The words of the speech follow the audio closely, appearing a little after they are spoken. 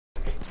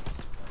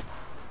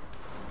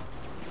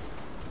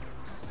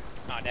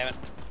Aw, damn it.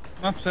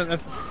 I'm upset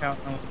that's the count,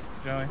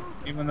 Joey.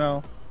 Even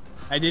though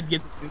I did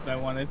get the suit I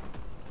wanted.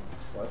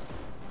 What?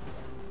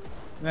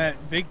 That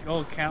big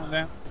old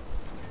countdown.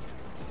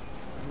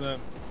 The,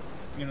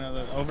 you know,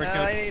 the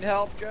overkill. I need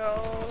help,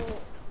 Joe.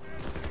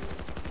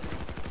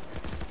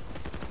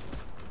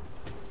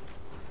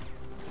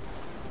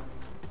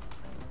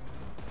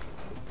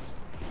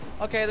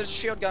 Okay, there's a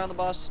shield guy on the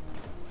bus.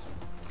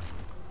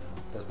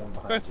 There's one Of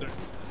behind course you. there.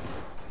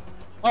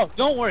 Oh,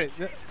 don't worry.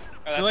 Oh,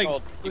 that's like,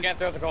 gold. You can't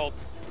throw the gold.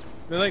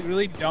 They're like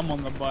really dumb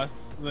on the bus.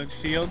 The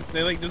shields,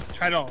 they like just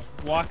try to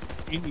walk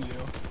into you.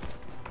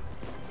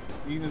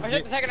 You just Oh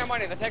shit, they're taking our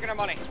money. They're taking our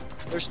money.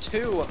 There's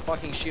 2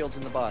 fucking shields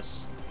in the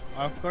bus.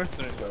 Of course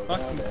there is. Go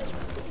Fucking down there.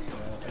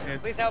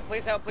 shit. Please help,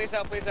 please help, please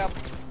help, please help.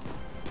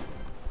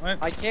 What?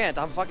 I can't,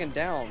 I'm fucking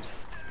downed.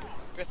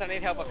 Chris, I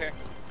need help up here.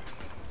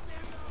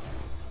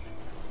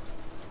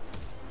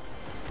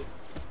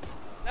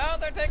 No,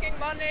 they're taking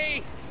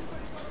money!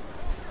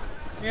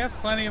 We have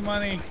plenty of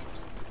money.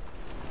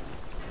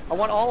 I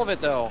want all of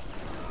it though.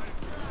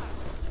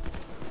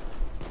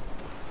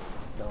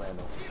 No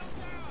ammo.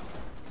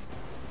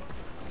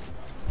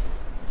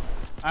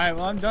 Alright,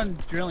 well I'm done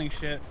drilling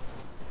shit.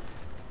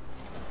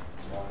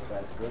 Well,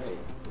 that's great. Maybe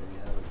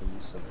now we can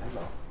use some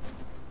ammo.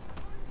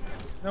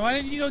 Then why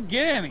didn't you go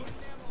get any?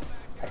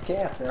 I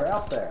can't. They're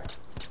out there.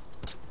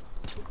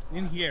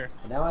 In here.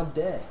 And now I'm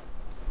dead.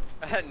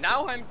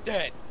 Now I'm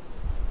dead.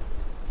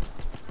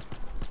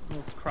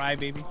 Little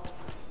crybaby.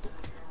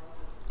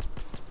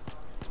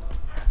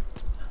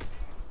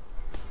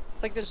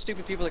 It's like the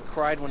stupid people that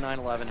cried when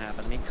 9/11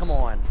 happened. I mean, come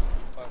on.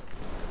 Oh. So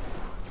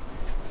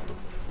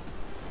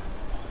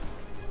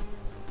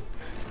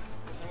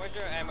where's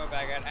your ammo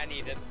bag at? I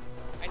need it.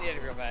 I need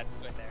it real bad.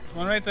 Right there.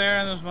 One right there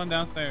and there's one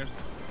downstairs.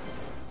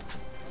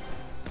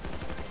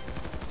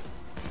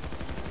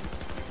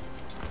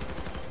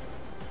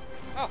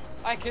 Oh,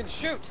 I can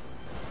shoot!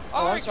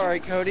 Oh, I I'm sorry,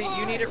 can Cody. fly!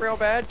 You need it real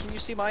bad? Can you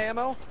see my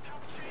ammo?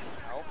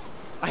 No.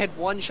 I had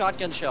 1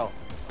 shotgun shell.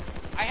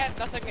 I had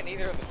nothing in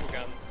either of the 2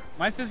 guns.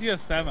 Mine says you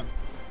have 7.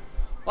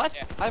 What?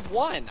 Yeah. I have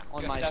 1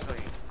 on You my have 7.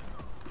 screen.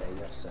 Yeah,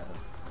 you have 7.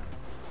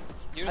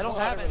 You I just don't know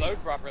how have to any.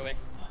 reload properly.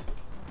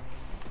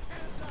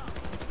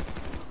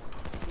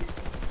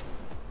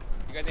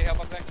 You guys need help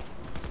up there?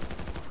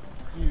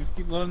 You just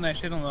keep loading that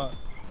shit on the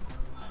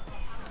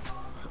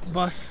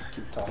bus.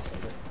 Keep tossing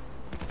it.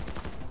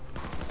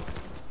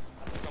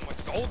 There's so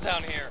much gold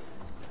down here.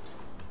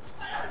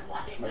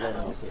 I'll go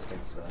to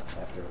assistance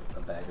after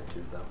a bag or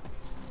 2, though.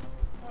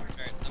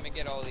 Alright, let me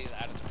get all these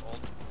out of the gold.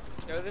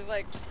 So there's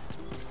like,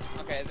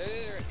 okay,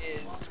 there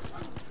is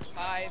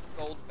 5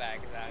 gold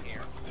bags out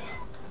here.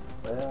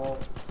 Well,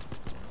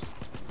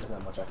 there's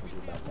not much I can do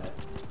about that.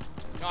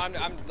 No,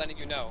 I'm letting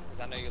you know, because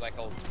I know you like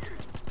gold.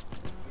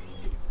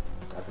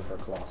 I prefer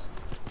cloth.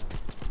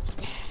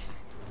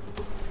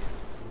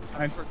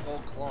 I prefer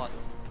gold cloth.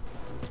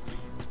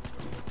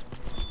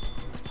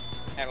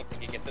 I don't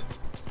think he gets it.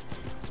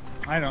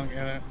 I don't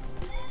get it.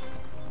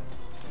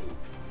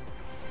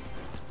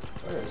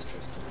 Where is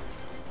Tristan?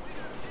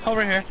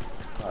 Over here.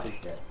 Oh, he's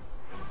dead.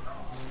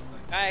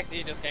 I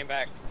actually just came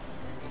back.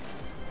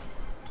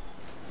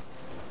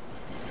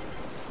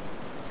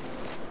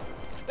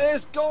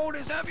 This gold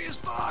is heavy as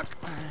fuck!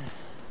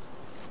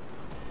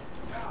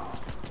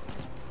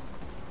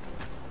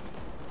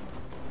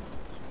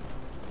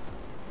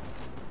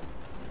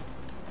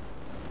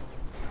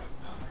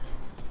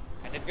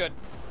 I did good.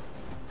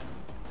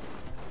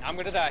 Now I'm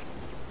gonna die.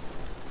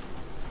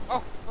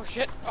 Oh, oh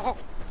shit, oh!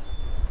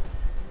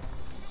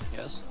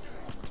 Yes.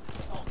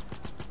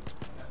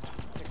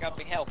 Pick up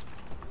the health.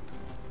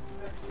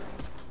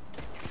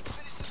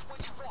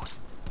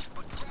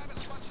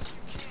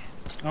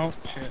 Oh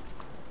shit.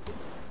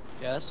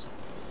 Yes.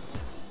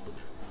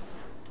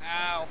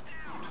 Ow.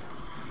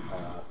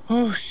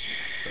 Oh shit.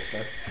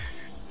 Tristan?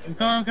 I'm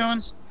coming, I'm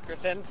coming.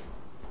 Kristen's,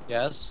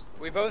 Yes.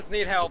 we both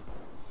need help.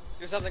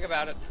 Do something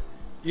about it.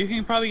 You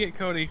can probably get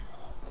Cody.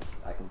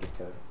 I can get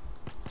Cody.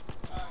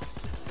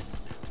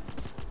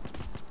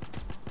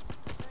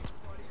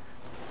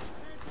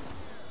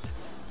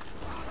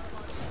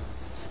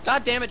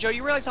 God damn it, Joe,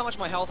 you realize how much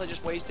my health I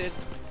just wasted?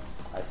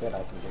 I said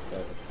I can get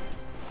Cody.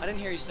 I didn't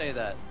hear you say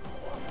that.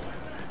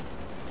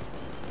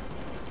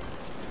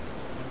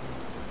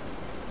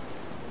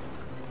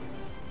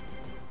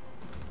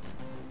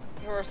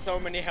 There are so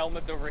many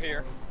helmets over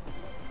here.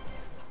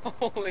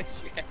 Holy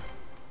shit.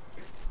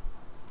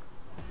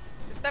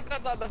 Just step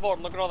outside the board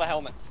and look at all the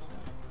helmets.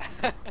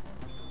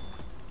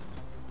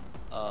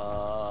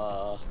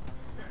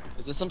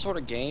 Is this some sort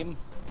of game?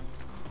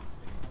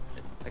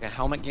 Like a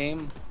helmet game?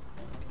 You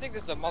think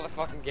this is a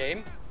motherfucking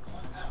game?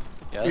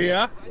 Yes.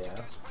 Yeah.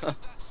 Yeah. Oh,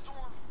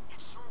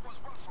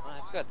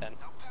 that's good then.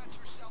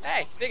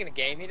 Hey, speaking of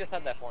game, he just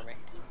had that for me.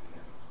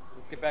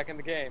 Let's get back in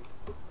the game.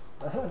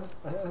 Yeah,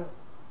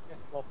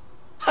 well,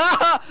 Ha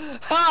ha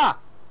ha!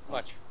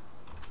 much.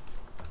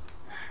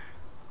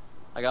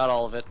 I got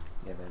all of it.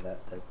 Yeah, man,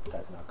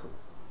 that's not cool.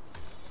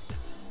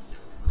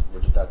 We're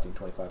deducting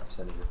 25%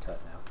 of your cut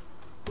now.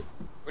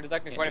 We're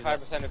deducting Can't do that.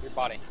 25% of your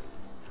body.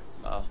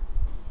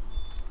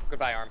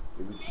 Goodbye, arm.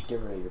 We would get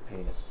rid of your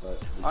penis,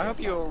 but we I can't hope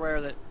you're find it.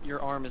 aware that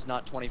your arm is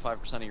not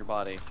 25% of your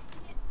body.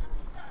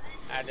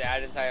 I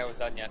didn't say I was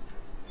done yet.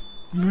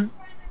 Mm-hmm.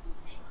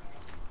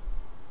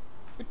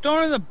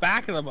 Throw it in the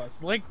back of the bus.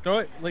 Like, throw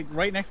it like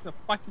right next to the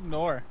fucking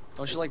door.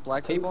 Don't you like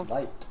black Too people?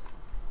 light.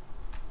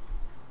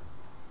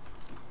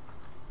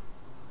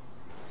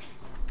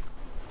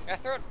 Can I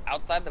throw it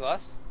outside the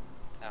bus?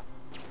 No.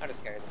 I'll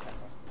just carry this out.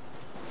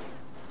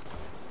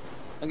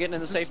 I'm getting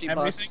in the safety bus.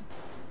 Everything?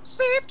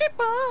 Safety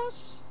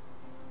bus!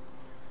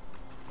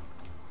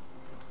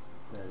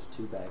 There's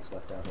 2 bags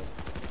left out here.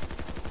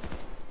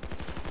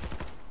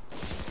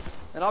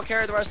 And I'll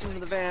carry the rest of them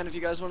to the van if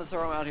you guys want to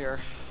throw them out here.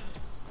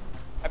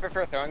 I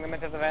prefer throwing them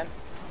into the van.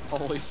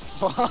 Holy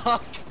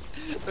fuck!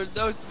 There's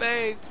no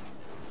space!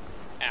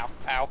 Ow,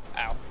 ow,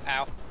 ow,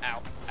 ow,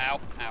 ow, ow,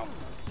 ow.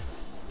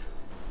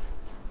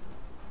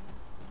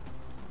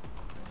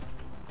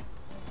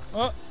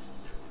 Oh,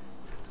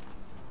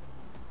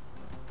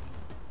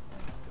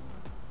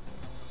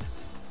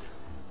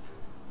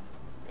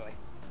 Really?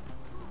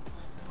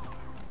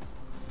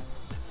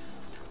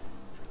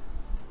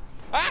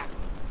 Ah!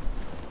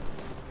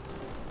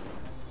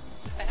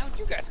 Where the hell did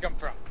you guys come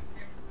from?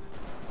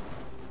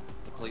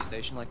 The police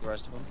station like the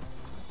rest of them.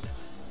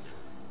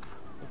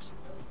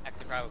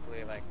 Actually,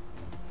 probably like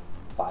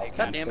 5 God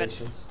gas damn it.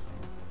 stations.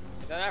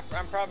 they're not.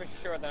 I'm probably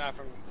sure they're not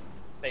from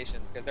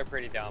stations because they're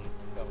pretty dumb.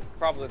 So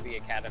probably the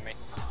academy.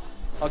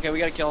 Okay, we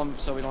gotta kill them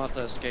so we don't have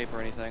to escape or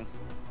anything.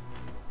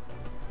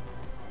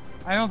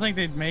 I don't think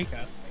they'd make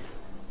us.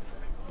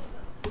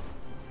 I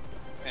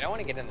mean, I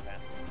want to get in the van.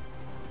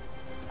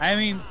 I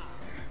mean,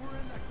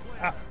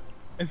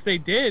 if they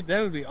did,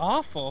 that would be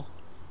awful.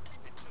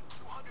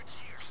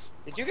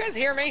 Did you guys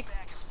hear me?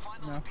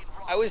 No.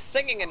 I was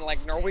singing in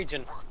like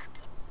Norwegian.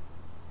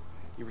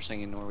 You were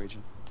singing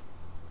Norwegian.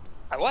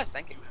 I was.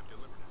 Thank you.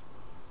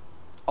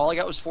 All I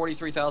got was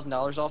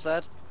 $43,000 off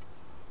that.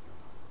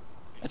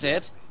 That's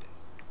it?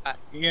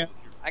 Yeah.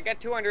 I got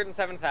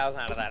 207,000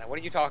 out of that. What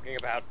are you talking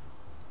about?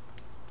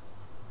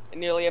 And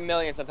nearly $1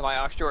 million sent to my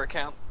offshore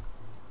account.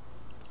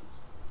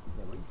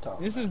 Yeah, what are you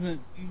talking This about?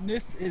 isn't.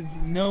 This is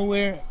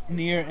nowhere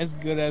near as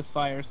good as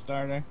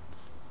Firestarter.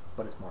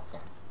 But it's more fun.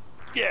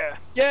 Yeah.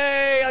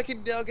 Yay! I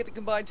can now get the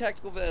combined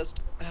tactical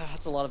vest.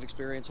 That's a lot of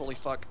experience. Holy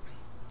fuck!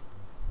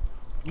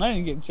 I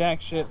didn't get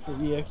jack shit for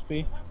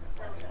EXP.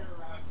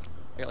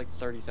 I got like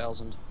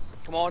 30,000.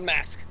 Come on,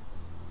 mask.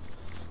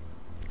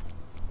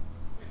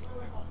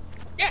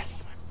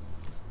 Yes.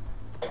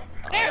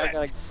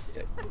 Damn it!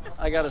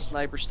 I got a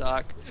sniper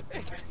stock.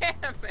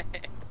 Damn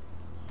it!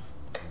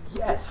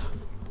 Yes!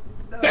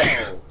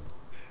 No!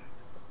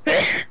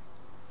 The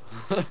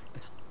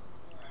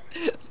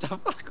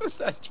fuck was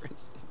that,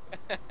 Tristan?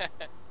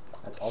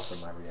 That's also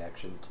my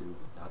reaction to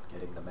not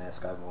getting the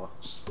mask I want.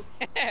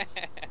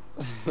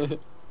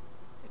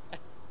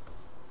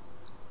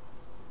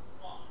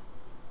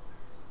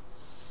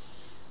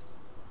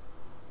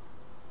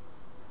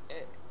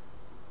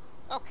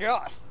 Oh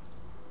God.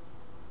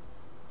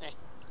 Hey.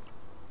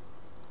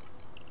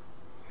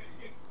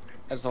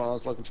 That's the one I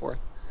was looking for.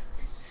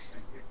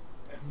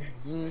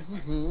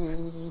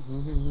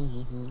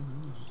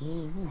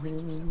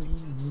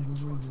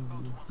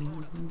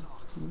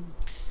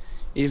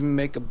 Even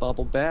make a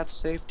bubble bath,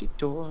 safety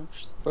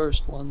doors,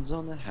 first ones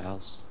on the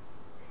house.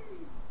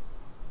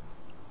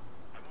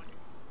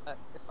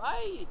 If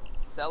I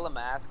sell a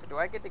mask, do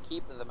I get to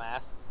keep the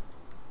mask?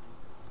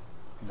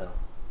 No.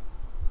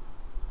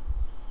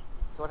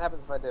 So what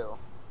happens if I do?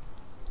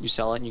 You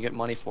sell it and you get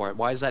money for it.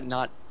 Why is that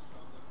not...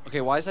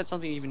 Okay, why is that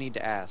something you even need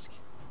to ask?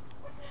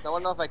 I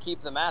want to know if I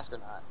keep the mask or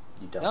not.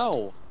 You don't.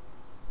 No.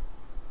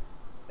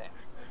 Damn.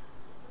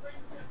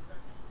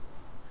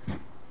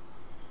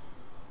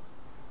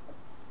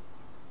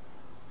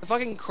 The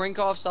fucking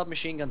Krinkov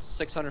submachine gun's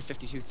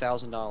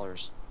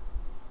 $652,000.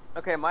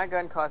 Okay, my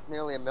gun costs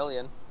nearly $1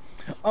 million.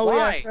 Oh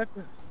Why? yeah.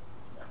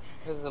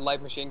 This is a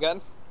light machine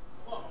gun.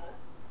 Oh,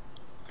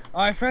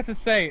 I forgot to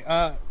say.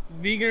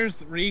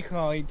 Vigor's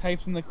recall. He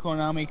types in the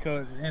Konami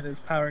code in his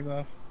power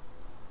glove.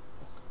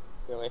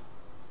 Really?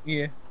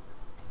 Yeah.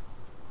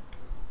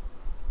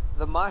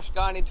 The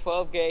Mashgani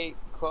 12 gauge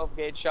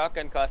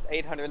shotgun costs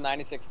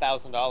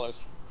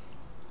 $896,000.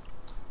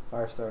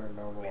 Firestarter,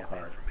 normal, or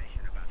hard?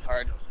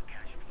 Hard.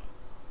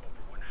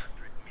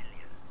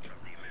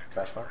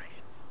 Trash fire?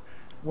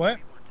 What?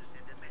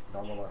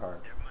 Normal or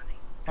hard?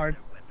 Hard.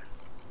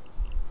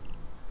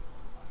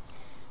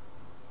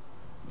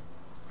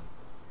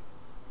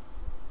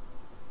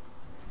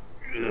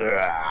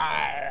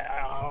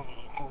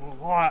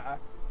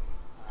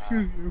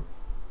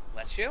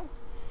 Bless you.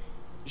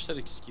 You said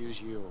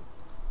excuse you.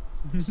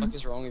 What the fuck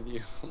is wrong with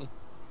you?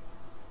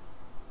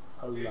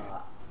 A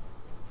lot.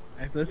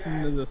 I've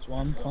listened to this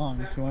one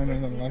song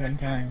 211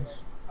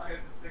 times.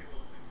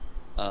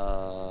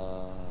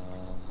 I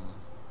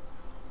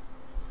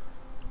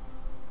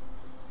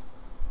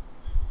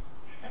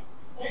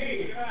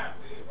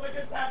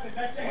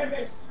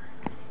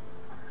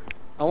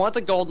want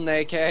the golden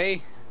AK.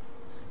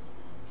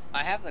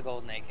 I have the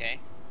golden AK.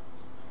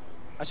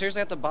 I seriously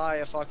have to buy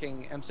a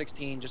fucking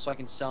M16 just so I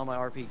can sell my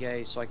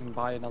RPK so I can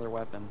buy another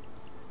weapon.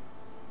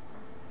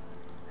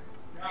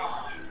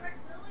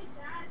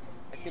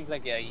 It seems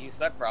like a you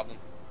suck problem.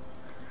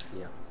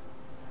 Yeah.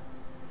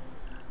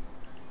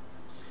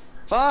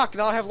 Fuck!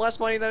 Now I have less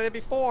money than I did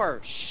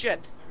before!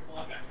 Shit!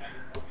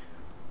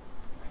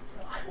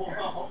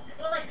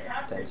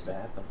 It tends to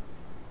happen.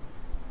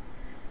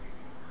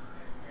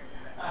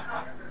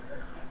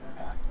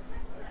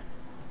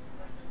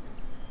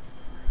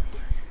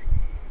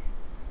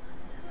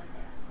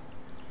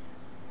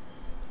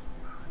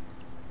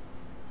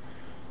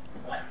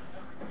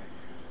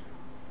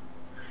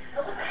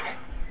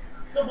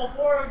 So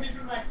before I was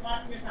using my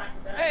slashing attack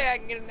with that. Hey, I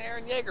can get an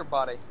Aaron Yeager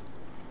body.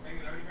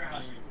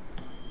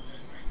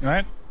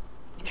 Right?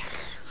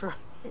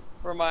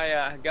 For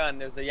my gun,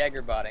 there's a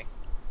Yeager body.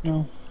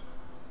 No.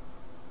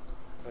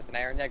 So it's an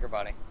Aaron Yeager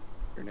body.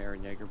 You're an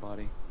Aaron Yeager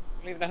body. You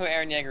don't even know who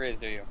Aaron Yeager is,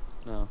 do you?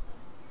 No.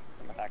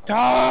 Some attack.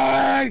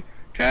 Die!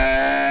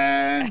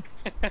 Tank!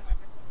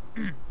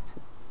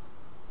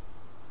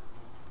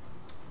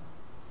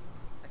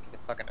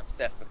 It's fucking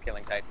obsessed with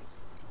killing Titans.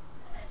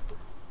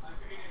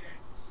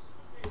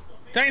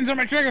 Titans on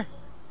my trigger!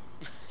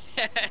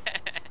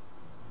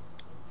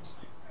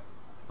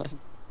 What?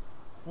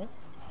 What?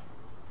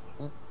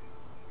 What?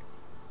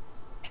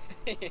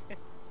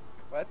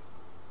 What?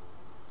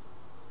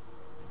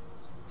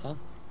 Huh?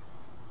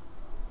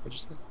 What'd you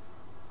say?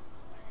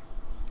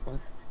 What?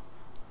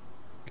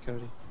 Hey,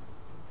 Cody.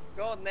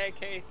 Golden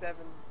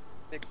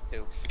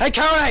AK-762. Hey,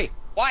 Cody!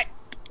 What?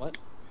 What?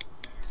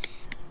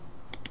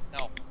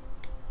 No.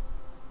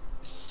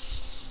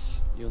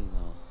 You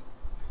know.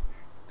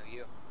 No,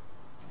 you.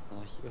 No,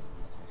 you know.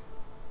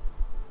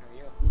 No,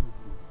 you.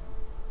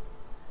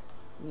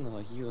 No,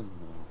 you know.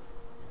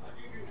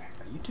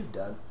 Are you two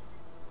done?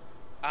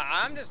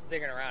 I'm just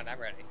digging around. I'm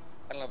ready.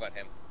 I don't know about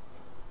him.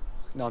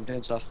 No, I'm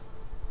doing stuff.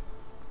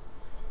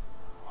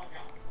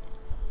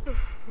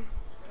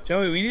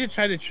 Joey, we need to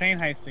try the train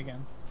heist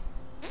again.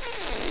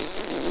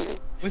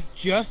 With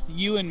just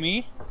you and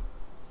me,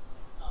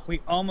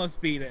 we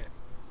almost beat it.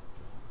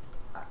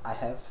 I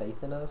have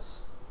faith in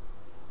us,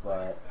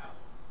 but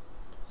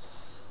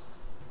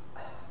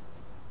man,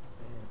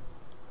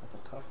 that's a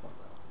tough one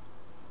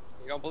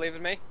though. You don't believe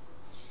in me?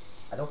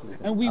 I don't believe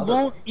in And we other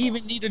won't people.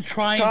 even need to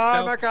try and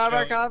Karma, stealth, karma,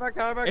 Joey. karma,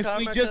 karma, If we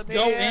karma just to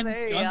go me in,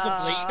 and guns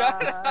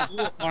yeah. ablazing,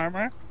 full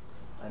armor.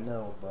 I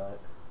know, but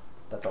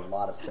that's a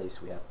lot of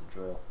safes we have to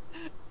drill.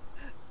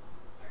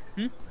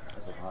 Hmm?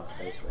 That's a lot of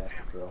safes we have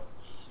to drill.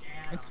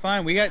 It's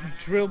fine, we got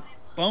drill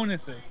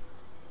bonuses.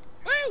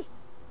 Woo!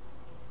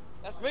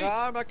 That's me.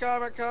 Karma,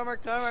 karma, karma,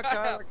 karma, Shut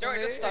karma. up. Joey,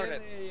 just start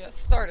it. Yeah.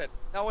 Just start it.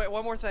 No, wait,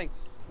 one more thing.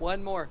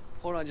 One more.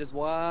 Hold on, just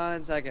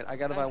 1 second. I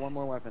gotta buy one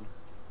more weapon.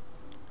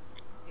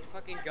 What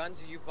fucking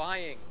guns are you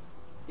buying?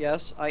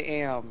 Yes, I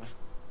am.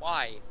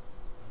 Why?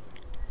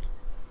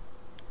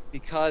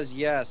 Because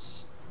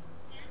yes.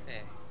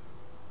 Eh.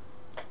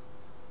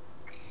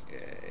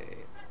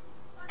 Okay.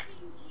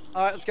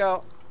 Alright, let's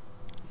go.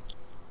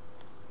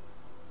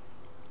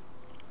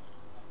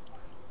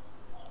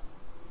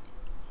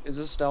 Is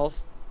this stealth?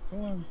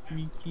 Come on,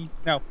 Mickey.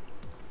 No.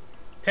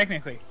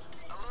 Technically.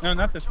 No,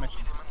 not this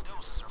mission.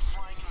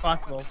 It's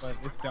possible, but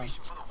it's dumb.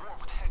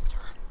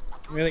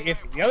 Really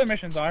iffy. The other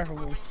missions are,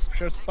 we're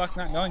sure as fuck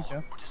not going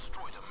to.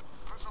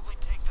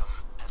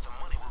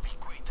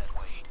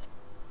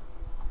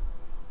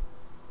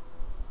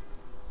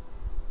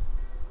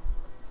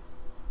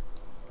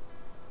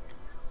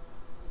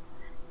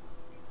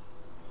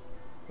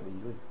 What are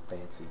you, a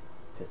fancy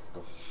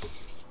pistol?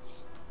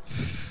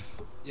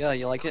 Yeah,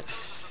 you like it?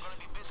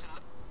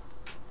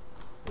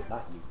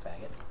 Not you,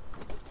 faggot.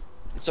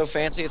 It's so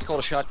fancy, it's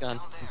called a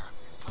shotgun.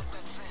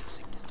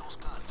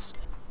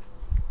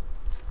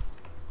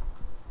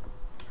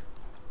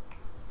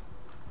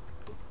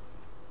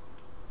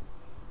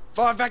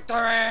 For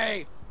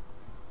victory!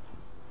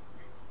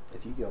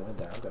 If you go in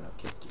there, I'm gonna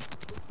kick you.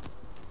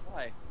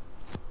 Why?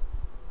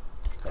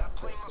 God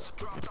says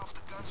so.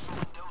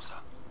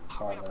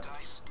 Karma.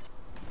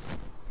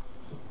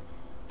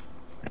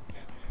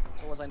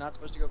 So was I not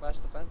supposed to go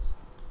past the fence?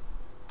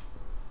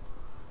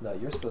 No,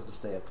 you're supposed to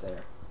stay up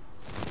there.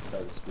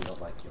 Because we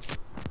don't like you.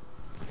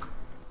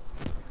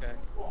 Okay.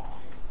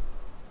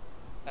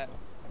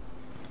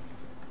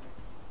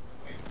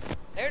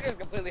 They're just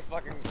completely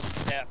fucking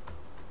deaf.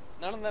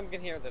 None of them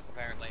can hear this,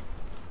 apparently.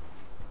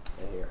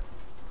 Stay here.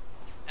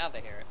 Now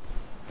they hear it.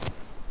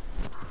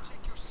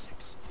 Take your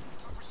six.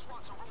 Tougher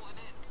SWATs are rolling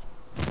in.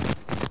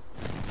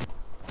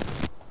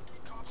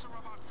 Cops are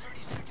about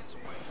 30 seconds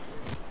away.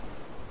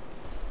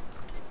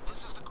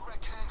 This is the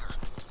correct hangar.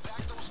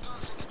 Back those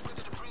guns and get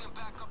ready to bring them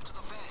back up to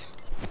the van.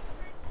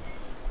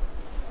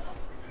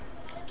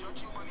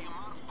 Judging by the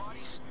amount of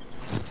bodies,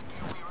 this is the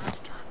gear we are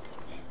after.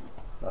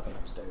 Nothing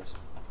upstairs.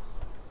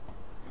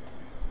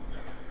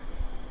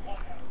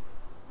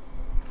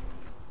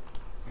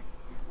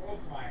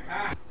 Broke my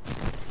hat.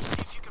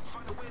 See if you can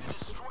find a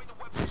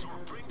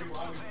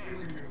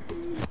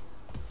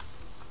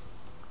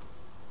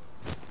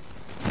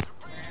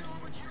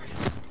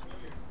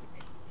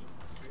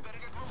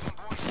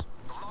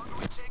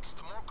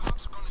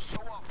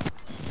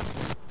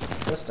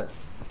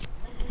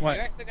What? Are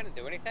you actually gonna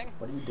do anything?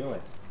 What are you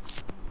doing?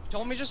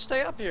 Told me just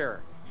stay up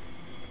here.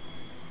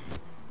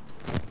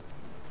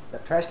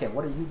 That trash can,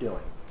 what are you doing?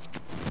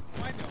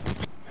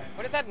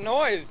 What is that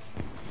noise?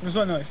 There's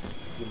what noise?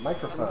 Your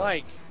microphone.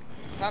 Mike.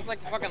 Sounds like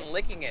you're fucking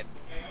licking it.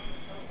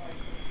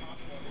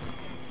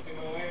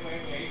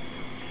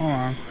 Hold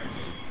on.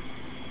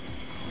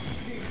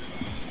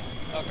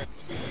 Okay.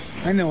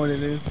 I know what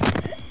it is.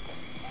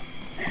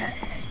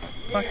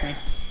 Fuck me.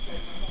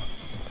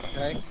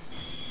 Okay.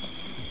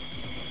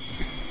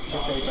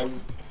 Shitface, are you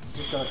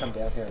just gonna come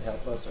down here and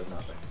help us or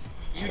nothing?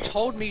 You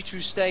told me to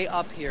stay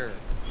up here.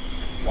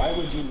 Why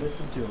would you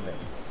listen to me?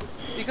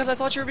 Because I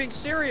thought you were being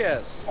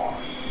serious.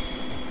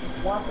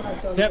 Why would I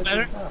tell Is you that to do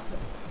better? nothing?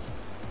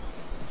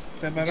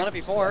 Is that I've better? done it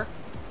before.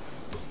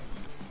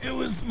 It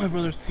was my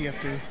brother's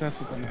TF2. That's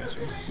what the noise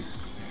was.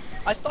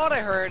 I thought I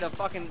heard a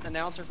fucking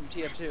announcer from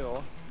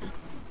TF2.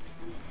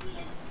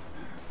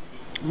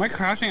 Am I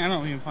crouching? I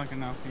don't even fucking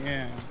know.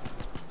 Yeah.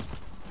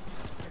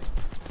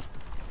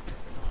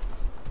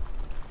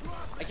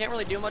 I can't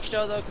really do much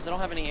though because I don't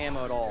have any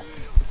ammo at all.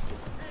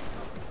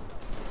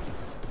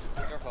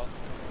 Your fault.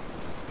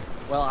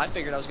 Well, I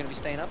figured I was gonna be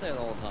staying up there the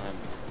whole time.